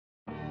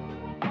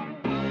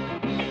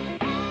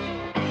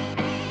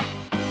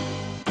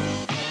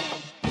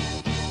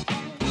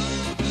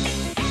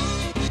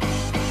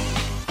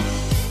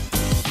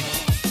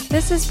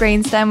This is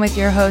Brainstem with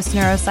your host,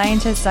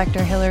 neuroscientist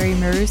Dr. Hilary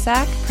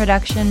Marusak,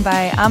 production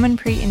by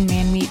Amanpreet and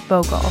Manmeet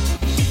Bogle.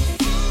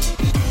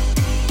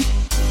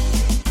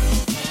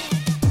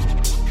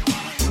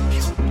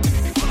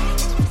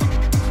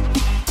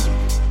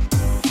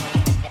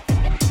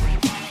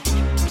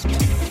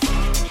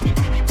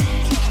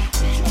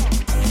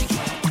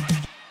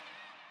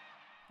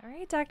 All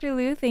right, Dr.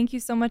 Liu, thank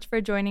you so much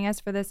for joining us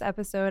for this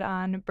episode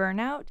on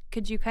burnout.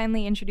 Could you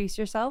kindly introduce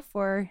yourself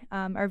for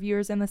our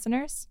viewers and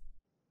listeners?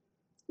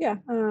 Yeah,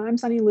 I'm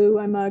Sunny Liu.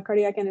 I'm a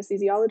cardiac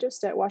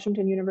anesthesiologist at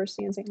Washington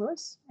University in St.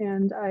 Louis,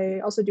 and I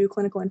also do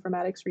clinical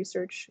informatics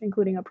research,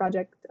 including a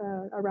project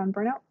around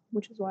burnout,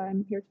 which is why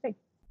I'm here today.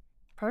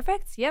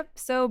 Perfect. Yep.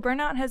 So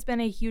burnout has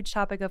been a huge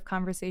topic of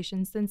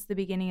conversation since the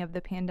beginning of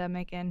the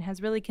pandemic and has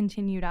really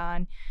continued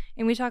on.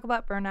 And we talk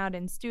about burnout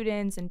in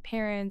students and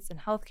parents and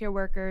healthcare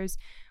workers,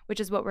 which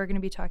is what we're going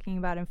to be talking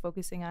about and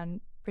focusing on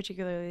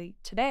particularly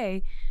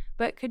today.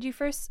 But could you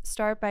first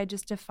start by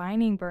just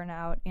defining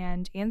burnout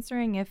and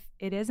answering if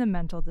it is a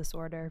mental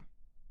disorder?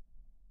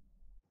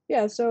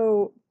 Yeah,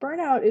 so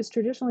burnout is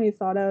traditionally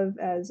thought of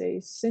as a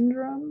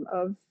syndrome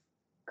of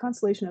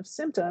constellation of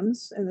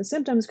symptoms, and the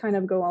symptoms kind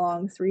of go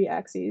along three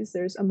axes.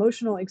 There's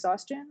emotional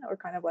exhaustion, or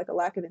kind of like a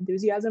lack of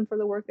enthusiasm for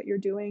the work that you're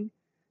doing.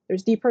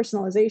 There's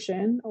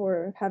depersonalization,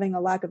 or having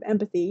a lack of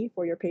empathy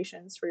for your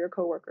patients, for your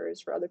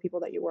coworkers, for other people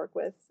that you work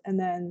with. And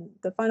then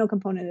the final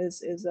component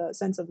is a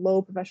sense of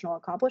low professional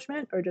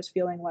accomplishment, or just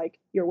feeling like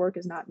your work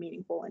is not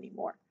meaningful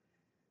anymore.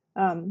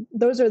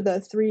 Those are the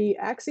three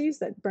axes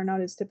that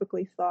burnout is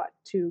typically thought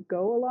to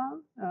go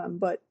along.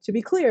 But to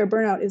be clear,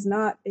 burnout is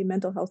not a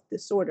mental health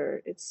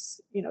disorder.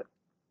 It's,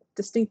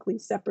 distinctly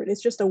separate.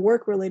 It's just a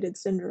work-related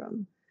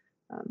syndrome.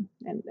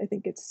 And I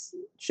think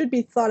should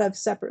be thought of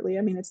separately.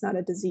 I mean, it's not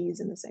a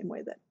disease in the same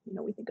way that,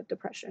 we think of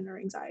depression or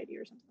anxiety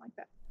or something like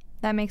that.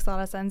 That makes a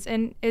lot of sense.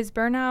 And is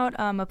burnout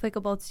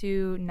applicable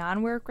to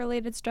non-work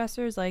related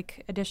stressors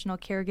like additional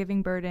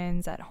caregiving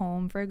burdens at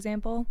home, for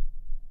example?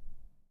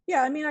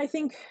 Yeah, I mean, I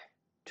think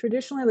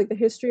traditionally, like the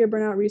history of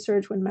burnout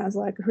research, when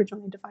Maslach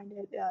originally defined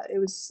it, it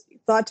was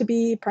thought to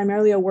be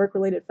primarily a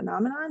work-related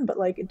phenomenon, but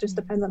like it just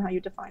depends on how you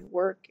define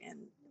work. And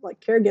like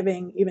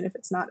caregiving, even if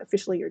it's not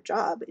officially your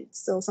job, it's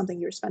still something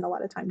you spend a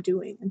lot of time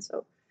doing. And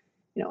so,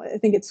 I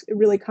think it's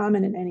really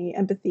common in any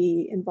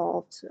empathy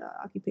involved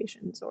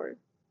occupations or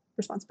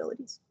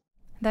responsibilities.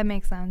 That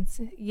makes sense.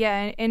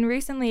 Yeah, and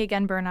recently,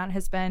 again, burnout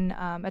has been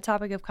a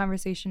topic of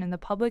conversation in the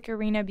public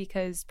arena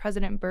because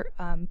President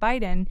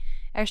Biden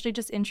actually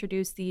just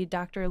introduced the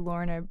Dr.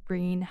 Lorna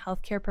Breen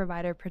Healthcare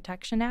Provider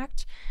Protection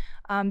Act.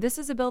 This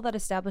is a bill that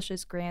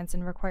establishes grants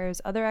and requires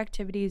other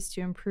activities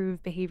to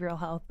improve behavioral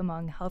health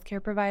among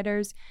healthcare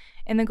providers.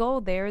 And the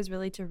goal there is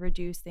really to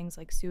reduce things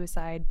like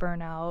suicide,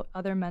 burnout,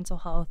 other mental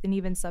health, and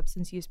even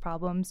substance use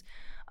problems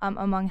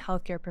among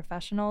healthcare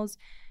professionals.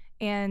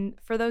 And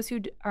for those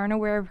who aren't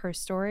aware of her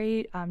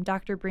story,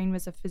 Dr. Breen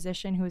was a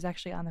physician who was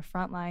actually on the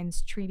front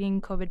lines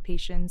treating COVID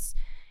patients.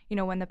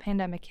 When the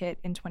pandemic hit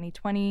in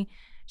 2020,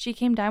 she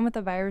came down with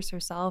the virus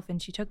herself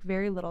and she took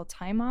very little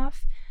time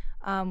off.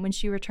 When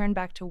she returned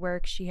back to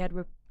work, she had,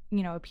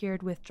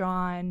 appeared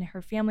withdrawn.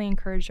 Her family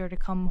encouraged her to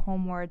come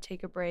homeward,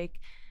 take a break,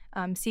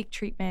 seek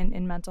treatment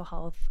in mental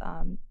health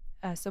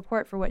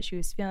support for what she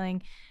was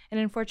feeling. And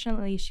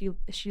unfortunately,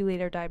 she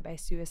later died by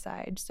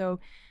suicide. So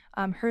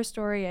her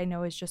story, I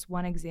know, is just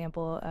one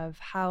example of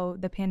how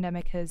the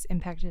pandemic has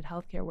impacted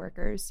healthcare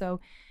workers. So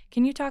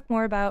can you talk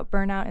more about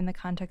burnout in the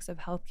context of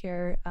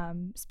healthcare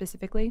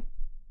specifically?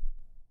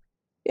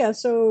 Yeah,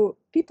 so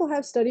people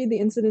have studied the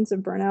incidence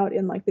of burnout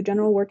in like the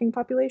general working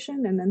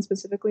population and then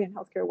specifically in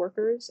healthcare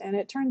workers. And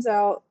it turns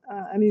out,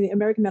 the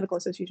American Medical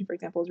Association, for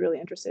example, is really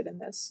interested in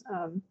this.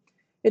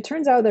 It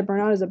turns out that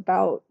burnout is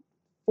about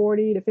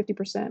 40 to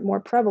 50% more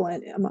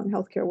prevalent among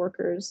healthcare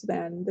workers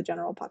than the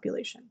general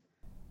population.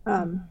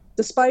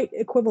 Despite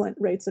equivalent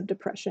rates of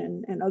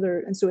depression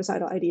and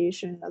suicidal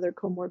ideation and other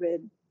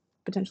comorbid,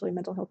 potentially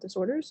mental health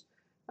disorders.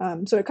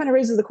 So it kind of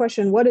raises the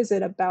question, what is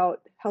it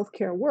about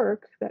healthcare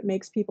work that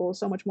makes people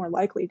so much more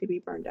likely to be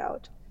burned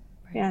out?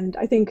 Right. And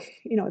I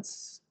think,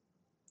 it's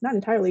not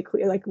entirely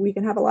clear. Like we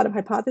can have a lot of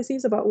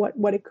hypotheses about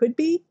what it could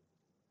be.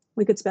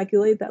 We could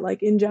speculate that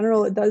like in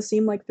general, it does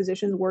seem like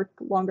physicians work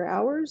longer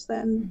hours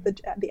than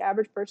the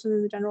average person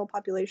in the general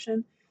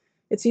population.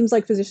 It seems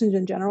like physicians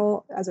in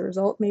general, as a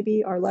result,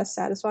 maybe are less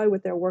satisfied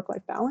with their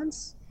work-life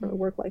balance, or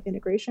work-life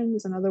integration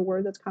is another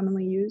word that's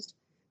commonly used.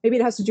 Maybe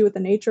it has to do with the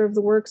nature of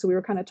the work. So we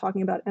were kind of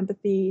talking about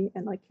empathy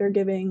and like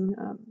caregiving.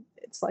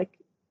 It's like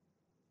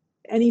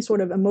any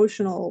sort of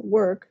emotional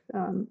work,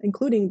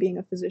 including being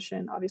a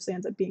physician, obviously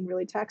ends up being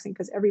really taxing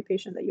because every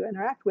patient that you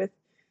interact with,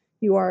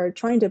 you are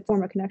trying to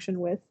form a connection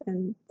with,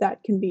 and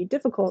that can be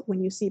difficult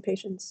when you see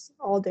patients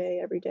all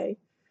day, every day.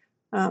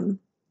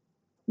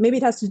 Maybe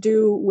it has to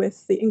do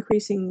with the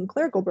increasing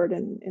clerical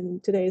burden in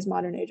today's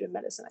modern age of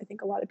medicine. I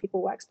think a lot of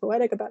people wax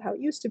poetic about how it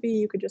used to be.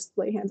 You could just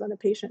lay hands on a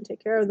patient,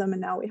 take care of them,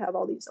 and now we have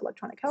all these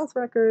electronic health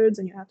records,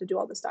 and you have to do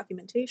all this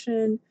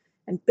documentation.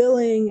 and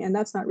billing, and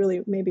that's not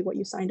really maybe what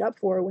you signed up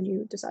for when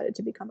you decided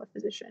to become a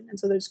physician. And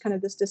so there's kind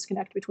of this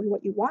disconnect between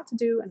what you want to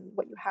do and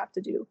what you have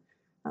to do.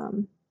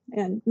 Um,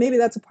 and maybe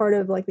that's a part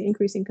of like the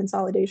increasing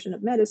consolidation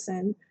of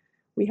medicine.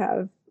 We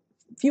have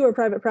fewer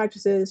private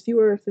practices,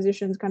 fewer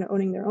physicians kind of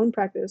owning their own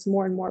practice,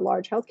 more and more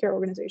large healthcare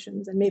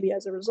organizations. And maybe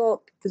as a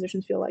result,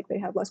 physicians feel like they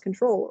have less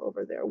control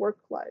over their work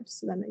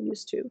lives than they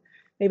used to.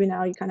 Maybe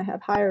now you kind of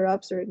have higher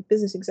ups or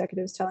business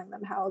executives telling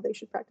them how they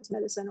should practice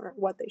medicine or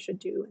what they should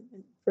do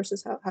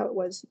versus how it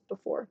was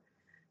before.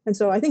 And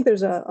so I think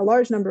there's a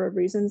large number of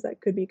reasons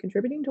that could be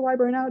contributing to why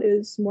burnout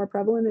is more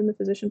prevalent in the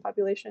physician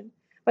population.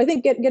 But I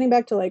think getting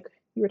back to like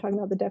you were talking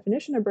about the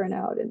definition of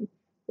burnout and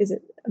is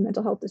it a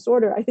mental health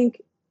disorder? I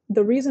think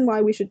the reason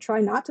why we should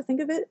try not to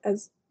think of it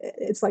as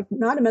it's like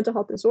not a mental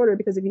health disorder,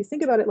 because if you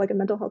think about it like a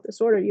mental health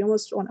disorder, you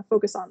almost want to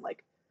focus on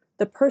like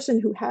the person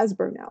who has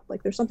burnout,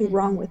 like there's something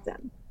wrong with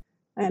them.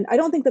 And I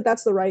don't think that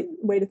that's the right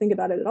way to think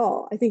about it at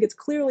all. I think it's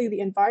clearly the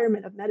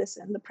environment of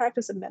medicine, the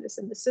practice of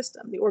medicine, the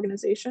system, the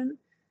organization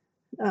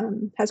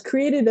has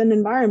created an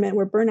environment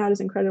where burnout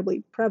is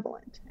incredibly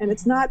prevalent. And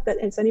it's not that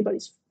it's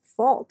anybody's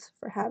fault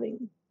for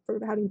having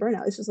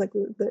burnout. It's just like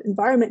the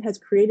environment has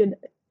created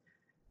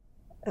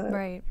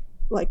Right.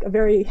 like a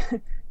very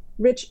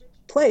rich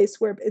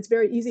place where it's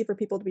very easy for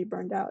people to be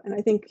burned out. And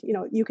I think,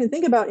 you can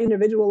think about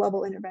individual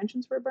level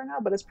interventions for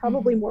burnout, but it's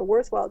probably more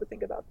worthwhile to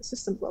think about the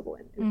systems level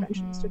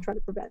interventions to try to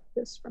prevent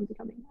this from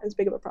becoming as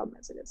big of a problem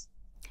as it is.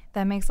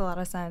 That makes a lot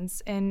of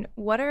sense. And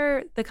what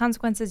are the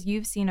consequences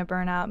you've seen of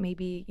burnout,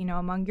 maybe,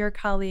 among your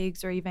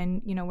colleagues or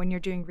even, when you're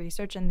doing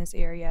research in this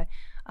area?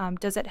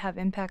 Does it have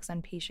impacts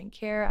on patient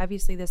care?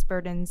 Obviously, this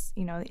burdens,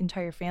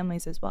 entire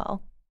families as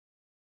well.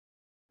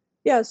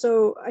 Yeah,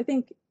 so I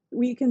think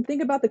we can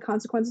think about the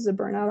consequences of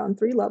burnout on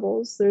three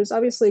levels. There's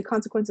obviously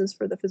consequences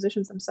for the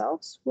physicians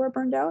themselves who are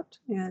burned out.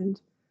 And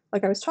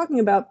like I was talking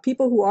about,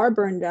 people who are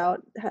burned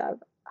out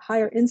have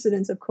higher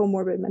incidence of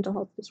comorbid mental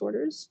health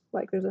disorders.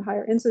 Like there's a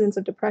higher incidence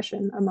of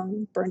depression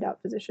among burned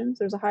out physicians.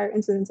 There's a higher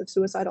incidence of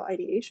suicidal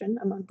ideation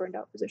among burned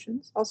out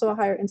physicians. Also a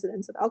higher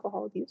incidence of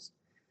alcohol abuse.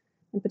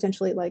 And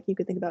potentially like you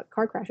could think about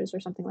car crashes or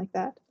something like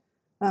that.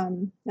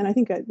 And I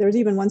think there's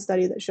even one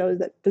study that shows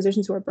that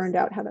physicians who are burned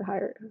out have a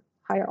higher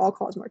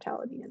all-cause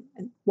mortality,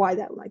 and why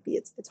that might be,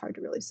 it's hard to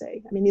really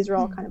say. I mean, these are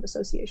all kind of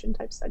association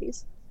type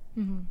studies.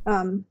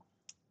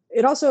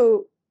 It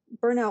also,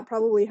 burnout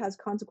probably has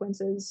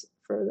consequences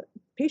for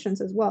patients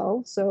as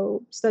well.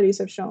 So studies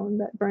have shown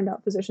that burned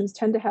out physicians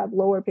tend to have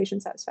lower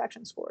patient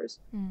satisfaction scores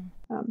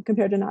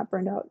compared to not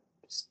burned out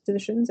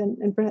physicians,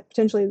 and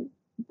potentially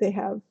they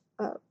have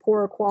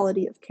poorer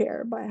quality of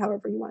care, by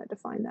however you want to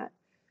define that.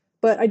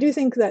 But I do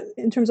think that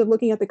in terms of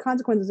looking at the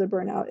consequences of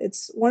burnout,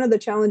 it's one of the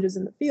challenges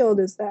in the field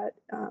is that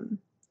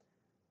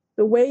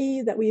the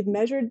way that we've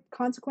measured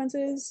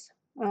consequences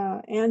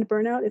and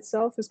burnout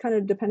itself is kind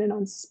of dependent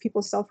on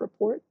people's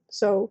self-report.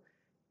 So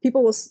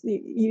people will,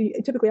 you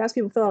typically ask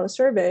people to fill out a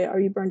survey, are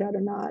you burned out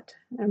or not?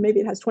 And maybe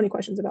it has 20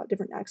 questions about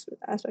different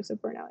aspects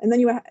of burnout. And then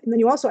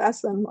you also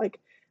ask them, like,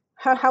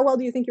 how well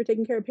do you think you're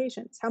taking care of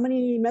patients? How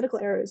many medical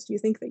errors do you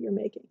think that you're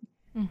making?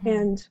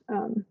 And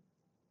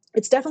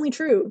it's definitely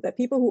true that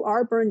people who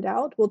are burned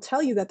out will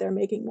tell you that they're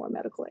making more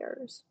medical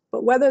errors,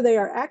 but whether they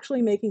are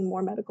actually making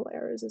more medical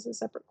errors is a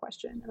separate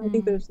question. And I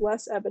think there's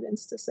less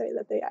evidence to say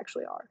that they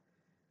actually are.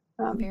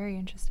 Very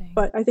interesting.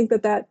 But I think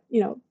that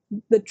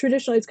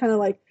traditionally it's kind of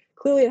like,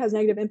 clearly it has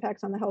negative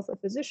impacts on the health of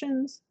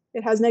physicians.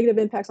 It has negative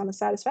impacts on the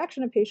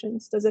satisfaction of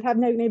patients. Does it have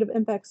negative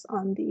impacts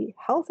on the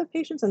health of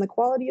patients and the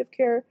quality of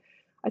care?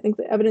 I think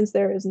the evidence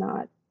there is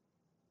not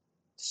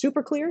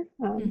super clear,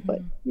 but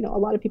a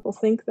lot of people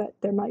think that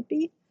there might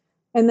be.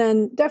 And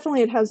then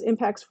definitely it has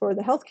impacts for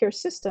the healthcare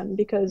system,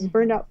 because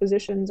burned out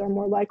physicians are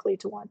more likely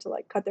to want to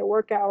like cut their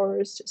work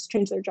hours, just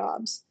change their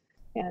jobs.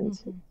 And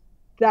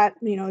that,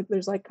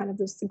 there's like kind of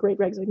this great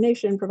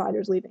resignation,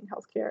 providers leaving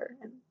healthcare.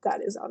 And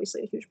that is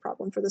obviously a huge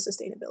problem for the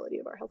sustainability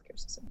of our healthcare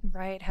system.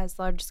 Right. Has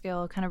large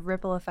scale kind of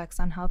ripple effects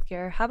on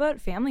healthcare. How about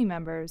family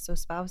members? So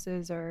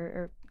spouses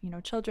or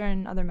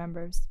children, other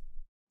members?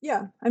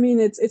 Yeah. I mean,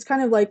 it's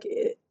kind of like,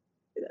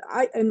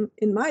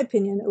 in my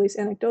opinion, at least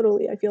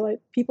anecdotally, I feel like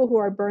people who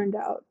are burned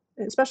out,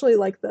 especially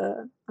like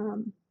the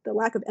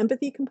lack of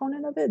empathy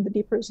component of it, the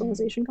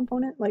depersonalization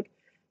component, like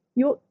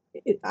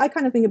I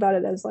kind of think about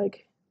it as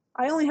like,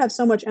 I only have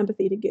so much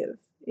empathy to give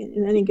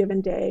in any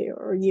given day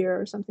or year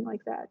or something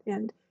like that.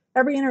 And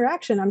every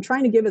interaction, I'm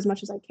trying to give as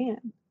much as I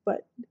can,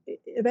 but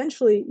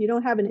eventually you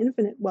don't have an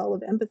infinite well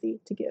of empathy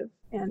to give.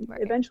 And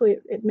eventually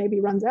it maybe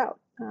runs out.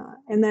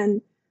 And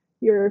then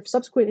your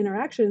subsequent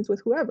interactions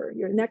with whoever,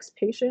 your next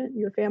patient,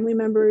 your family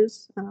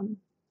members,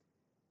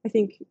 I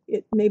think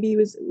it maybe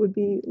would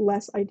be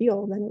less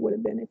ideal than it would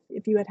have been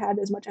if you had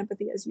as much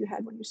empathy as you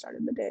had when you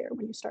started the day or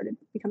when you started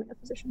becoming a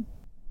physician.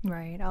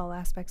 Right. All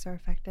aspects are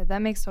affected.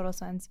 That makes total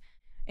sense.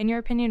 In your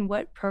opinion,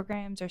 what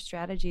programs or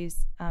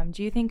strategies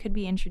do you think could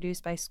be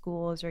introduced by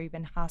schools or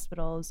even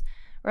hospitals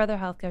or other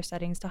healthcare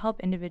settings to help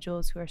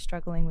individuals who are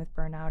struggling with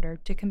burnout or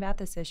to combat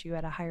this issue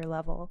at a higher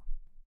level?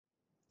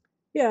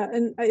 Yeah,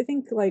 and I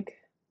think like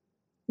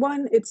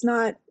one, it's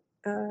not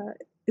uh,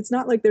 it's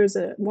not like there's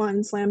a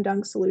one slam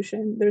dunk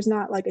solution. There's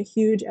not like a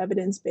huge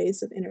evidence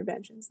base of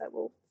interventions that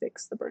will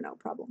fix the burnout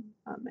problem.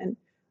 And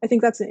I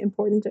think that's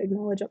important to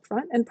acknowledge up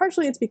front. And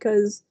partially it's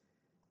because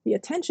the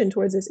attention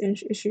towards this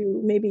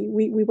issue, maybe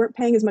we weren't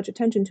paying as much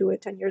attention to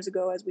it 10 years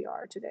ago as we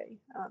are today.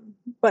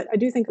 But I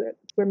do think that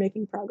we're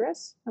making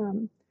progress.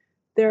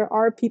 There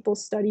are people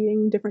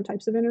studying different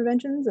types of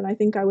interventions, and I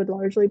think I would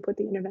largely put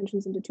the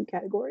interventions into two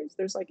categories.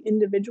 There's like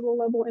individual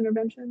level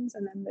interventions,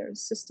 and then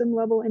there's system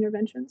level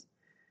interventions.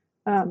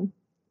 Um,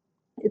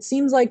 it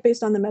seems like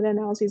based on the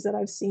meta-analyses that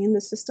I've seen,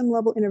 the system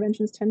level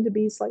interventions tend to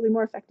be slightly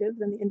more effective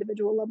than the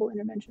individual level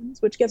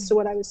interventions, which gets to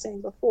what I was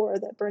saying before,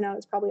 that burnout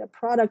is probably a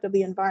product of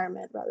the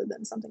environment rather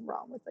than something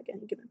wrong with like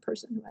any given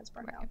person who has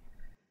burnout.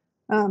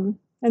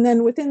 And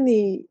then within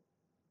the,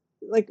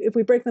 like if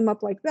we break them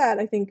up like that,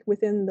 I think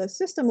within the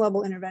system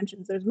level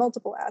interventions, there's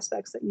multiple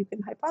aspects that you can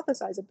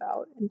hypothesize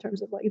about in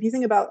terms of like, if you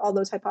think about all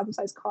those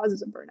hypothesized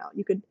causes of burnout,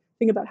 you could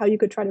think about how you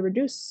could try to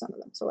reduce some of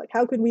them. So like,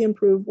 how could we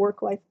improve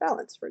work-life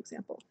balance, for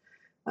example?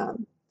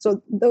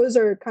 So those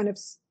are kind of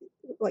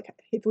like,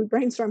 if we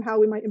brainstorm how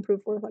we might improve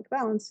work-life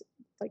balance,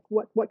 like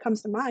what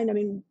comes to mind? I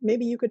mean,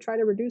 maybe you could try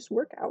to reduce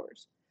work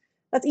hours.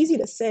 That's easy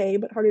to say,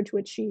 but harder to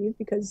achieve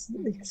because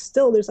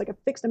still there's like a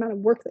fixed amount of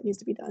work that needs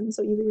to be done.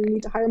 So either you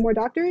need to hire more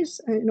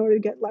doctors in order to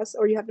get less,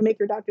 or you have to make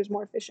your doctors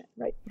more efficient,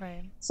 right?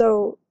 Right.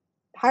 So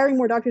hiring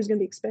more doctors is going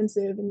to be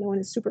expensive, and no one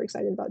is super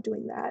excited about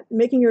doing that.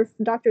 Making your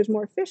doctors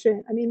more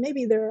efficient, I mean,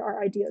 maybe there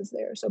are ideas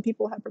there. So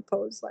people have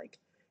proposed like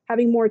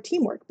having more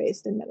teamwork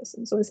based in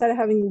medicine. So instead of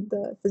having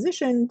the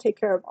physician take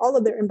care of all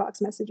of their inbox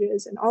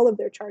messages and all of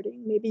their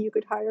charting, maybe you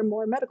could hire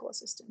more medical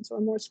assistants or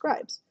more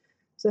scribes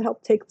to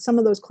help take some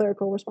of those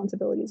clerical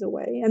responsibilities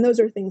away. And those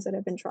are things that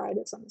have been tried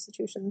at some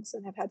institutions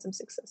and have had some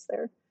success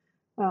there.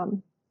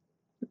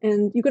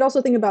 And you could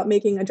also think about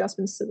making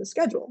adjustments to the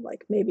schedule,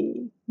 like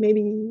maybe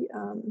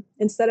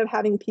instead of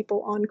having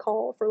people on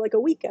call for like a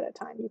week at a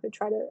time, you could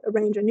try to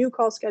arrange a new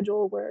call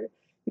schedule where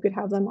you could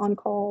have them on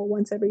call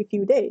once every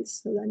few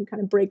days. So then you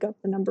kind of break up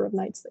the number of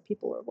nights that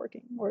people are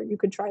working. Or you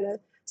could try to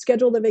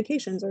schedule the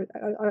vacations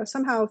or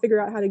somehow figure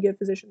out how to give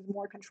physicians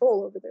more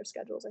control over their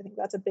schedules. I think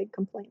that's a big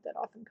complaint that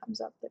often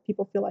comes up, that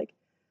people feel like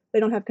they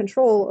don't have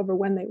control over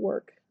when they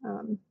work.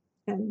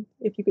 And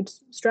if you could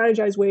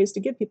strategize ways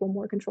to give people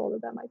more control,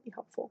 that might be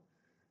helpful.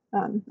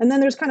 And then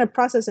there's kind of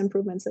process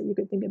improvements that you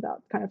could think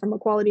about kind of from a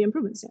quality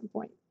improvement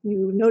standpoint.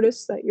 You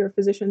notice that your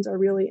physicians are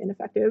really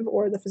ineffective,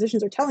 or the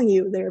physicians are telling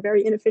you they're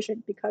very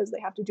inefficient because they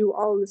have to do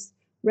all this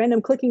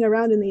random clicking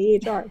around in the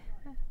EHR.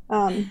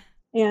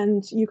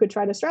 And you could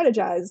try to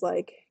strategize,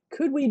 like,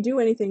 could we do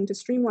anything to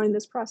streamline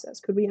this process?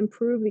 Could we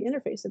improve the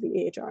interface of the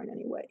EHR in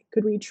any way?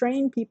 Could we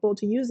train people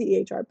to use the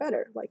EHR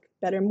better, like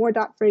more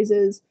dot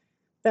phrases,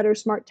 better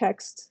smart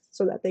text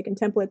so that they can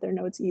template their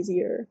notes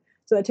easier?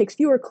 So that takes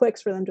fewer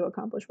clicks for them to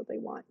accomplish what they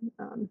want.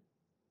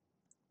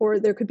 Or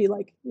there could be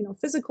like,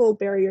 physical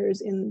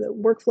barriers in the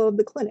workflow of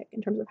the clinic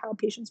in terms of how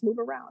patients move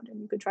around, and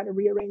you could try to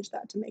rearrange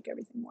that to make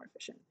everything more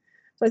efficient.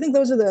 So I think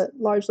those are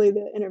largely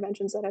the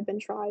interventions that have been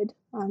tried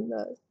on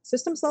the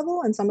systems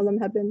level, and some of them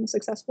have been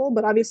successful,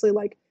 but obviously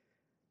like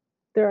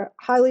they're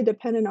highly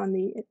dependent on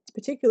the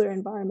particular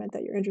environment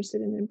that you're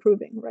interested in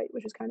improving, right?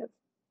 Which is kind of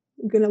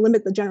going to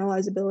limit the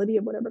generalizability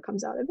of whatever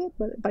comes out of it.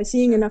 But by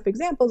seeing enough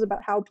examples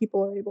about how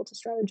people are able to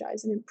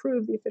strategize and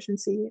improve the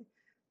efficiency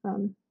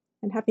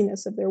and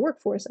happiness of their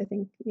workforce, I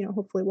think,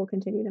 hopefully we'll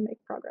continue to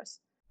make progress.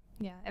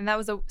 Yeah, and that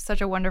was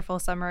such a wonderful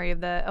summary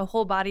of a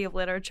whole body of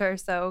literature.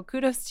 So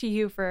kudos to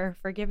you for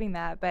giving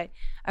that. But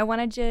I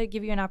wanted to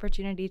give you an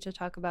opportunity to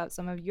talk about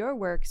some of your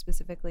work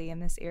specifically in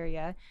this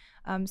area.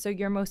 So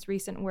your most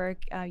recent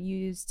work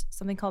used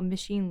something called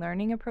machine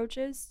learning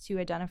approaches to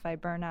identify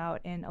burnout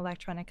in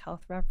electronic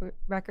health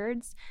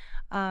records.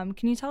 Can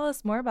you tell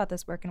us more about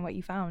this work and what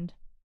you found?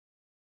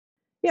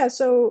 Yeah,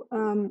 so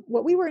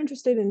what we were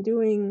interested in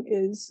doing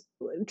is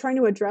trying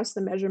to address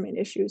the measurement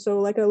issue. So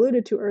like I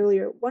alluded to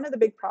earlier, one of the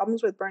big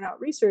problems with burnout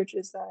research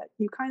is that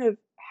you kind of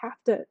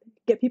have to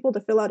get people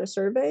to fill out a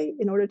survey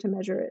in order to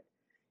measure it.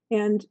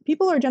 And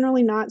people are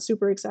generally not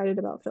super excited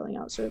about filling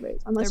out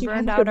surveys unless They're you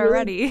have burned out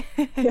already.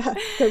 yeah,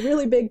 a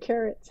really big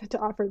carrot to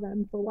offer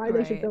them for why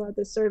they should Right. fill out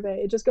this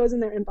survey. It just goes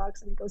in their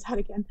inbox and it goes out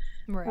again.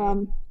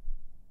 Right.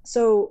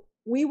 So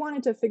we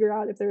wanted to figure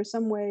out if there was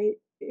some way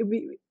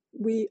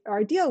our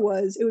idea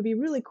was it would be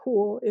really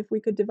cool if we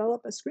could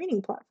develop a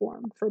screening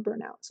platform for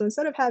burnout. So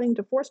instead of having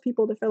to force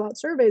people to fill out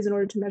surveys in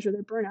order to measure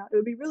their burnout, it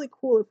would be really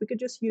cool if we could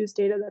just use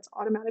data that's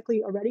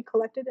automatically already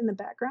collected in the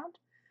background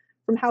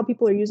from how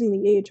people are using the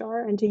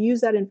EHR, and to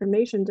use that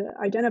information to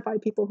identify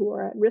people who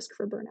are at risk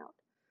for burnout.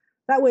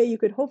 That way you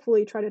could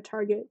hopefully try to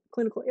target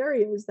clinical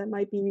areas that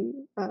might be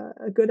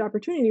a good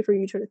opportunity for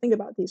you to think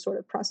about these sort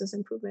of process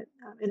improvement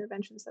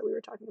interventions that we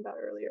were talking about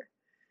earlier.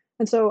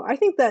 And so I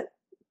think that,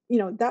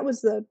 that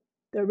was the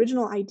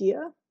original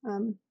idea.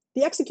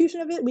 The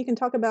execution of it, we can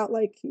talk about,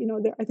 like,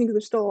 I think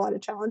there's still a lot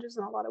of challenges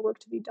and a lot of work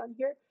to be done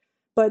here.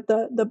 But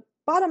the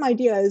bottom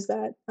idea is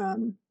that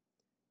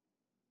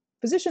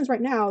physicians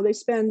right now, they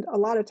spend a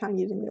lot of time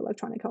using the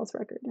electronic health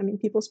record. I mean,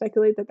 people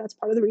speculate that that's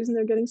part of the reason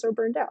they're getting so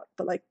burned out.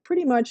 But like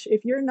pretty much,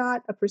 if you're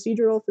not a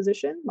procedural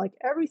physician, like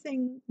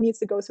everything needs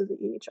to go through the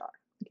EHR.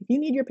 Like if you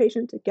need your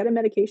patient to get a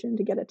medication,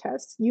 to get a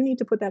test, you need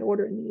to put that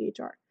order in the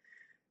EHR.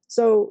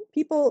 So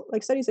people,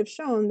 like studies have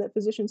shown that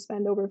physicians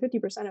spend over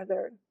 50% of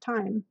their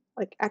time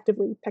like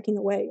actively pecking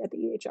away at the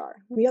EHR.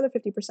 And the other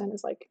 50%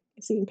 is like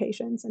seeing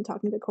patients and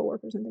talking to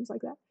coworkers and things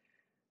like that.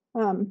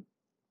 Um,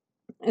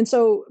 and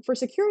so for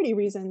security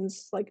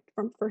reasons, like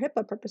for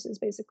HIPAA purposes,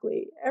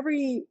 basically,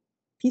 every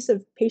piece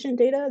of patient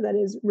data that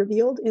is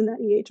revealed in that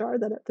EHR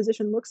that a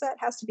physician looks at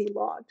has to be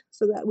logged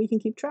so that we can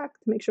keep track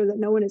to make sure that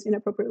no one is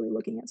inappropriately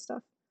looking at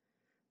stuff.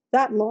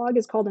 That log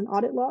is called an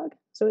audit log.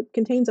 So it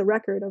contains a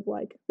record of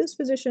like, this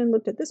physician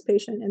looked at this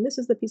patient and this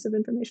is the piece of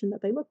information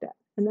that they looked at.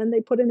 And then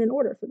they put in an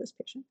order for this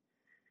patient.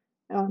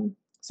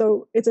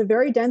 So it's a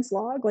very dense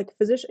log. Like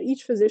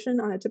each physician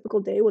on a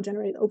typical day will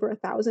generate over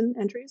 1,000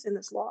 entries in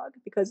this log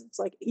because it's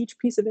like each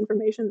piece of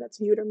information that's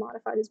viewed or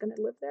modified is going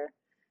to live there.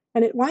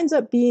 And it winds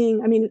up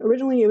being, I mean,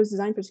 originally it was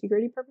designed for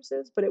security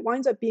purposes, but it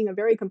winds up being a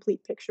very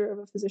complete picture of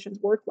a physician's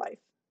work life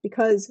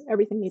because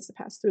everything needs to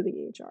pass through the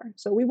EHR.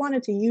 So we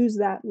wanted to use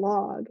that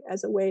log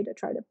as a way to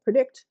try to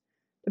predict,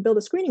 to build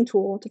a screening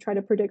tool to try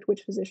to predict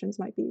which physicians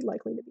might be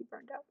likely to be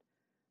burned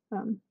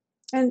out.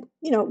 And,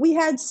 you know, we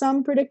had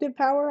some predictive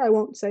power. I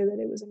won't say that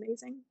it was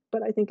amazing,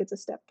 but I think it's a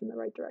step in the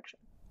right direction.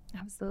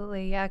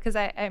 Absolutely. Yeah. Because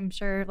I'm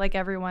sure, like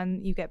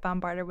everyone, you get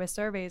bombarded with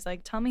surveys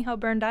like, tell me how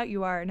burned out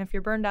you are. And if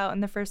you're burned out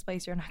in the first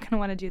place, you're not going to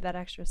want to do that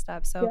extra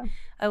step. So Yeah.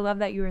 I love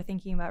that you were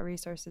thinking about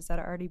resources that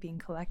are already being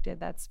collected.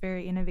 That's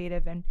very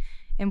innovative and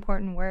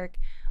important work.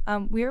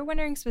 We were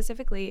wondering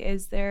specifically,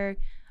 is there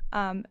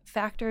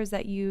factors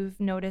that you've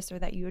noticed or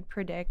that you would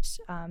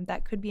predict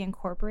that could be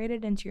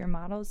incorporated into your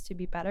models to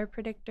be better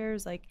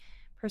predictors, like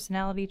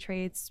personality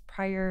traits,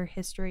 prior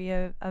history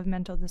of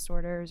mental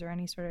disorders, or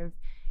any sort of,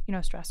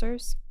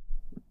 stressors?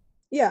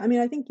 Yeah, I mean,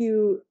 I think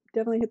you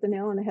definitely hit the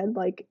nail on the head.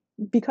 Like,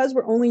 because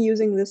we're only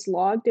using this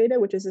log data,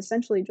 which is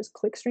essentially just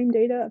clickstream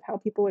data of how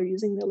people are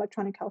using the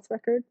electronic health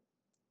record,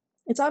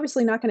 it's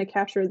obviously not going to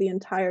capture the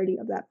entirety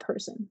of that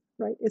person,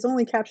 right? It's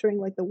only capturing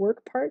like the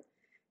work part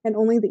and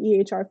only the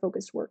EHR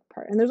focused work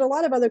part. And there's a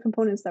lot of other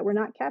components that we're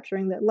not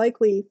capturing that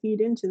likely feed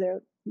into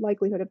their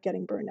likelihood of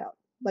getting burned out.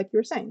 Like you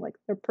were saying, like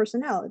their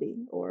personality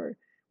or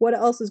what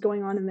else is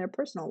going on in their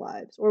personal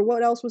lives or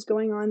what else was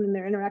going on in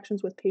their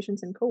interactions with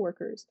patients and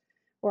coworkers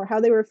or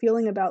how they were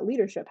feeling about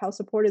leadership, how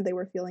supported they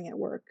were feeling at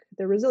work,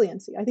 their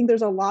resiliency. I think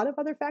there's a lot of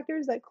other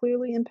factors that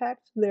clearly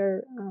impact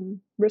their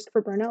risk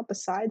for burnout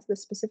besides the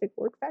specific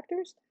work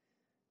factors.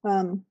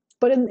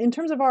 But in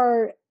terms of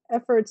our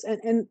efforts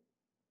and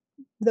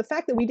the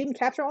fact that we didn't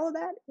capture all of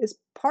that is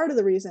part of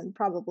the reason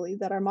probably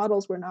that our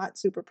models were not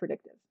super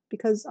predictive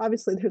because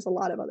obviously there's a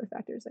lot of other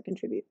factors that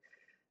contribute.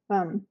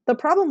 The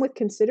problem with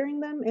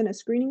considering them in a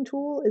screening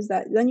tool is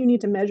that then you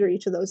need to measure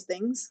each of those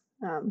things.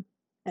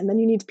 And then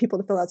you need people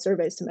to fill out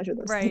surveys to measure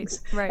those Right,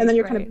 things. And then right,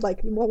 you're kind right, of like,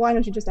 well, why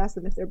don't you just ask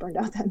them if they're burned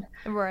out then?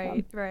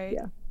 right, right.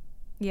 Yeah.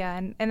 Yeah,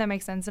 and that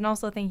makes sense. And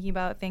also thinking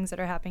about things that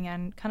are happening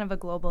on kind of a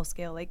global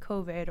scale, like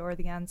COVID or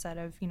the onset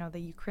of,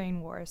 the Ukraine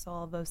war. So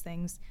all of those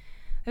things.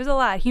 There's a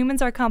lot.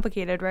 Humans are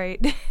complicated,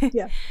 right?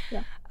 Yeah.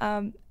 Yeah.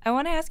 I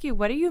want to ask you,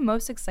 what are you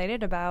most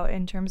excited about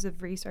in terms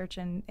of research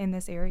in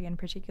this area in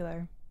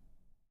particular?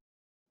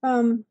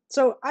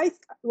 So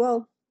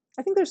well,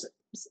 I think there's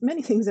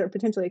many things that are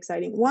potentially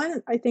exciting.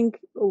 One, I think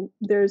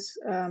there's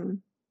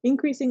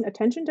increasing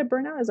attention to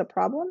burnout as a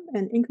problem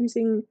and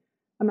increasing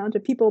amount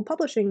of people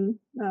publishing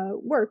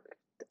work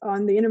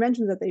on the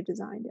interventions that they've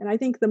designed. And I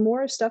think the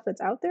more stuff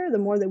that's out there, the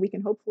more that we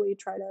can hopefully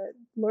try to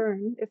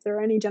learn if there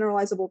are any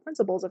generalizable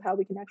principles of how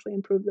we can actually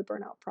improve the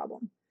burnout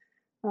problem.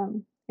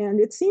 And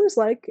it seems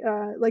like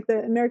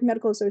the American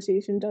Medical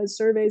Association does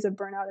surveys of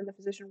burnout in the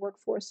physician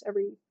workforce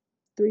every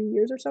 3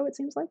 years or so, it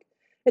seems like.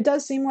 It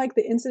does seem like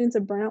the incidence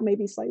of burnout may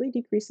be slightly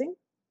decreasing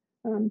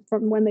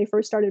from when they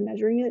first started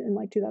measuring it in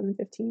like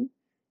 2015.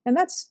 And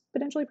that's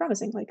potentially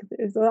promising. Like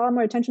there's a lot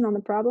more attention on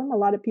the problem, a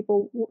lot of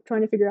people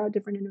trying to figure out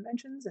different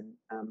interventions and,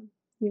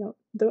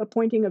 the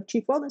appointing of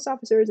chief wellness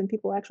officers and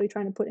people actually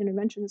trying to put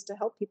interventions to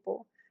help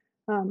people.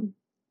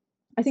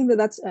 I think that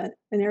that's an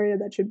area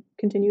that should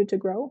continue to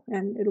grow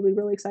and it'll be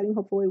really exciting.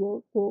 Hopefully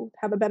we'll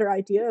have a better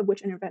idea of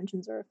which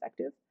interventions are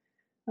effective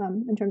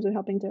in terms of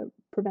helping to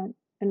prevent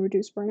and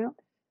reduce burnout.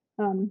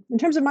 In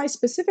terms of my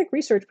specific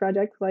research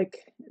project,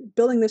 like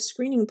building this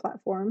screening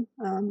platform,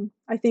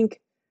 I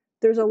think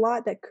there's a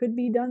lot that could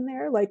be done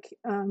there.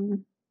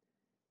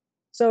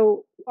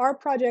 So our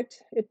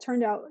project, it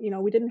turned out,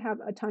 we didn't have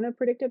a ton of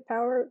predictive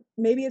power.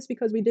 Maybe it's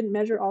because we didn't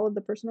measure all of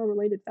the personal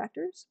related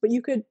factors, but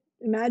you could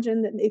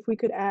imagine that if we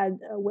could add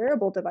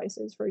wearable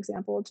devices, for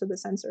example, to the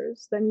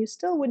sensors, then you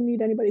still wouldn't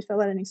need anybody to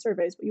fill out any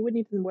surveys, but you would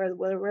need them wear the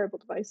wearable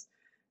device.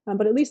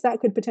 But at least that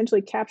could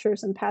potentially capture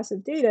some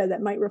passive data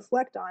that might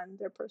reflect on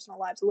their personal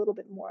lives a little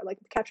bit more, like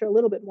capture a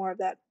little bit more of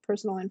that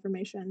personal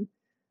information,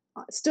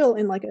 still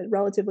in like a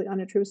relatively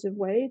unobtrusive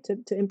way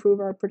to improve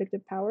our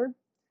predictive power.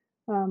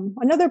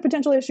 Another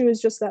potential issue is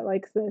just that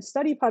like the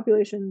study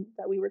population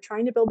that we were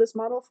trying to build this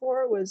model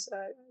for was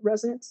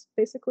residents,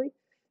 basically.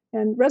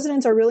 And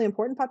residents are a really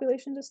important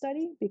population to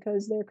study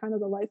because they're kind of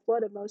the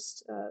lifeblood of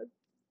most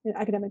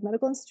academic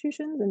medical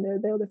institutions, and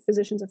they're the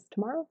physicians of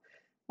tomorrow.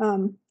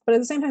 But at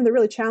the same time, they're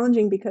really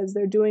challenging because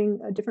they're doing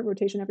a different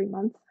rotation every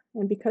month.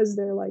 And because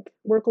their like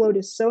workload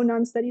is so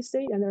non-steady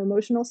state and their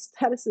emotional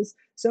status is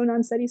so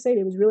non-steady state,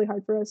 it was really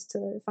hard for us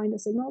to find a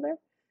signal there.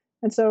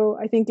 And so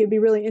I think it'd be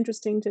really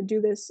interesting to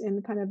do this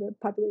in kind of a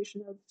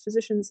population of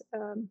physicians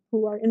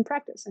who are in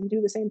practice and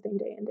do the same thing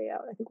day in, day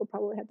out. I think we'll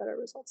probably have better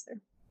results there.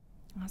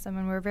 Awesome.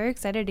 And we're very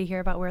excited to hear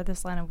about where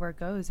this line of work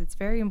goes. It's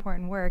very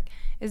important work.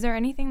 Is there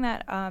anything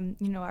that,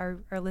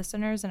 our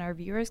listeners and our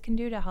viewers can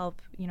do to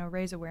help,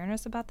 raise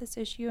awareness about this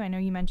issue? I know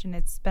you mentioned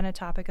it's been a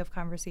topic of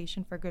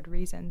conversation for good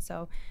reason.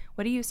 So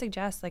what do you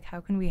suggest? Like,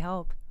 how can we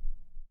help?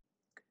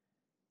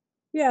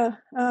 Yeah,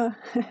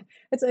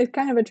 it's a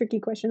kind of a tricky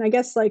question. I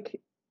guess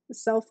like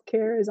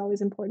self-care is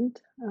always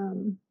important.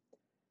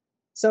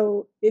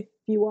 So if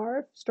you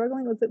are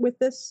struggling with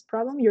this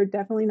problem, you're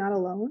definitely not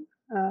alone.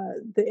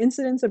 The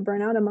incidence of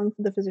burnout among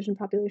the physician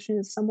population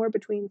is somewhere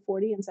between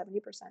 40 and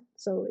 70%.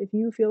 So if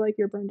you feel like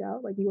you're burned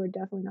out, like you are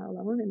definitely not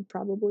alone, and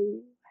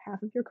probably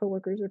half of your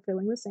coworkers are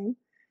feeling the same.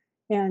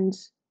 And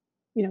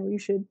you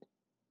should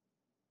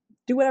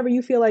do whatever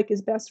you feel like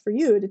is best for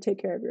you to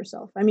take care of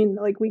yourself. I mean,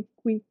 like we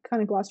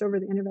kind of glossed over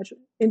the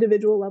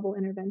individual level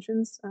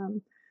interventions,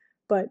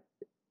 but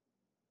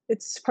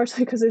it's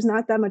partially because there's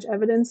not that much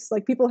evidence.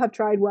 Like people have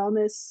tried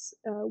wellness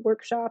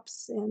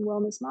workshops and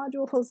wellness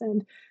modules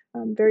and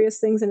various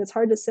things, and it's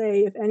hard to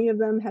say if any of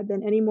them have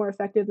been any more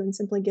effective than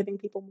simply giving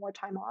people more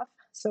time off.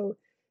 So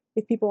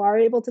if people are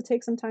able to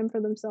take some time for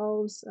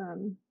themselves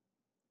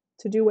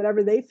to do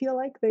whatever they feel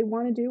like they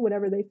want to do,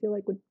 whatever they feel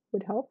like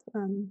would help,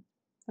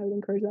 I would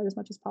encourage that as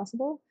much as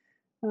possible.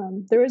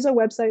 There is a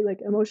website like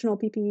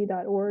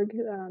emotionalppe.org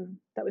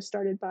that was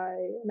started by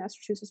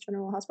Massachusetts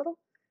General Hospital.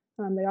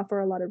 They offer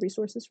a lot of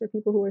resources for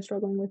people who are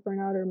struggling with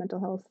burnout or mental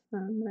health.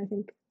 And I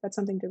think that's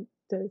something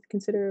to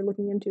consider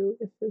looking into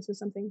if this is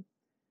something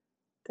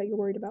that you're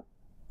worried about.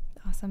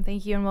 Awesome.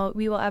 Thank you. And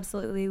we will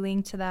absolutely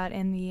link to that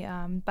in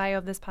the bio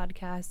of this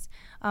podcast.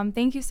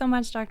 Thank you so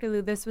much, Dr.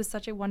 Liu. This was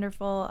such a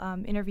wonderful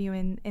interview,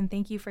 and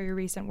thank you for your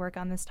recent work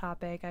on this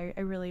topic. I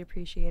really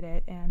appreciate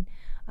it. And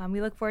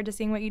we look forward to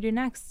seeing what you do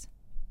next.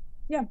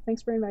 Yeah,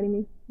 thanks for inviting me.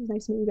 It was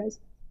nice to meet you guys.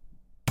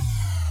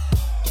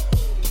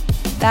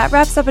 That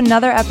wraps up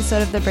another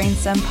episode of the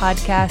Brainstem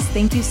podcast.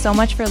 Thank you so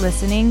much for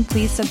listening.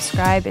 Please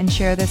subscribe and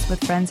share this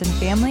with friends and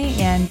family,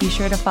 and be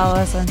sure to follow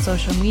us on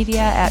social media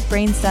at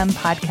Brainstem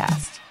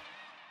Podcast.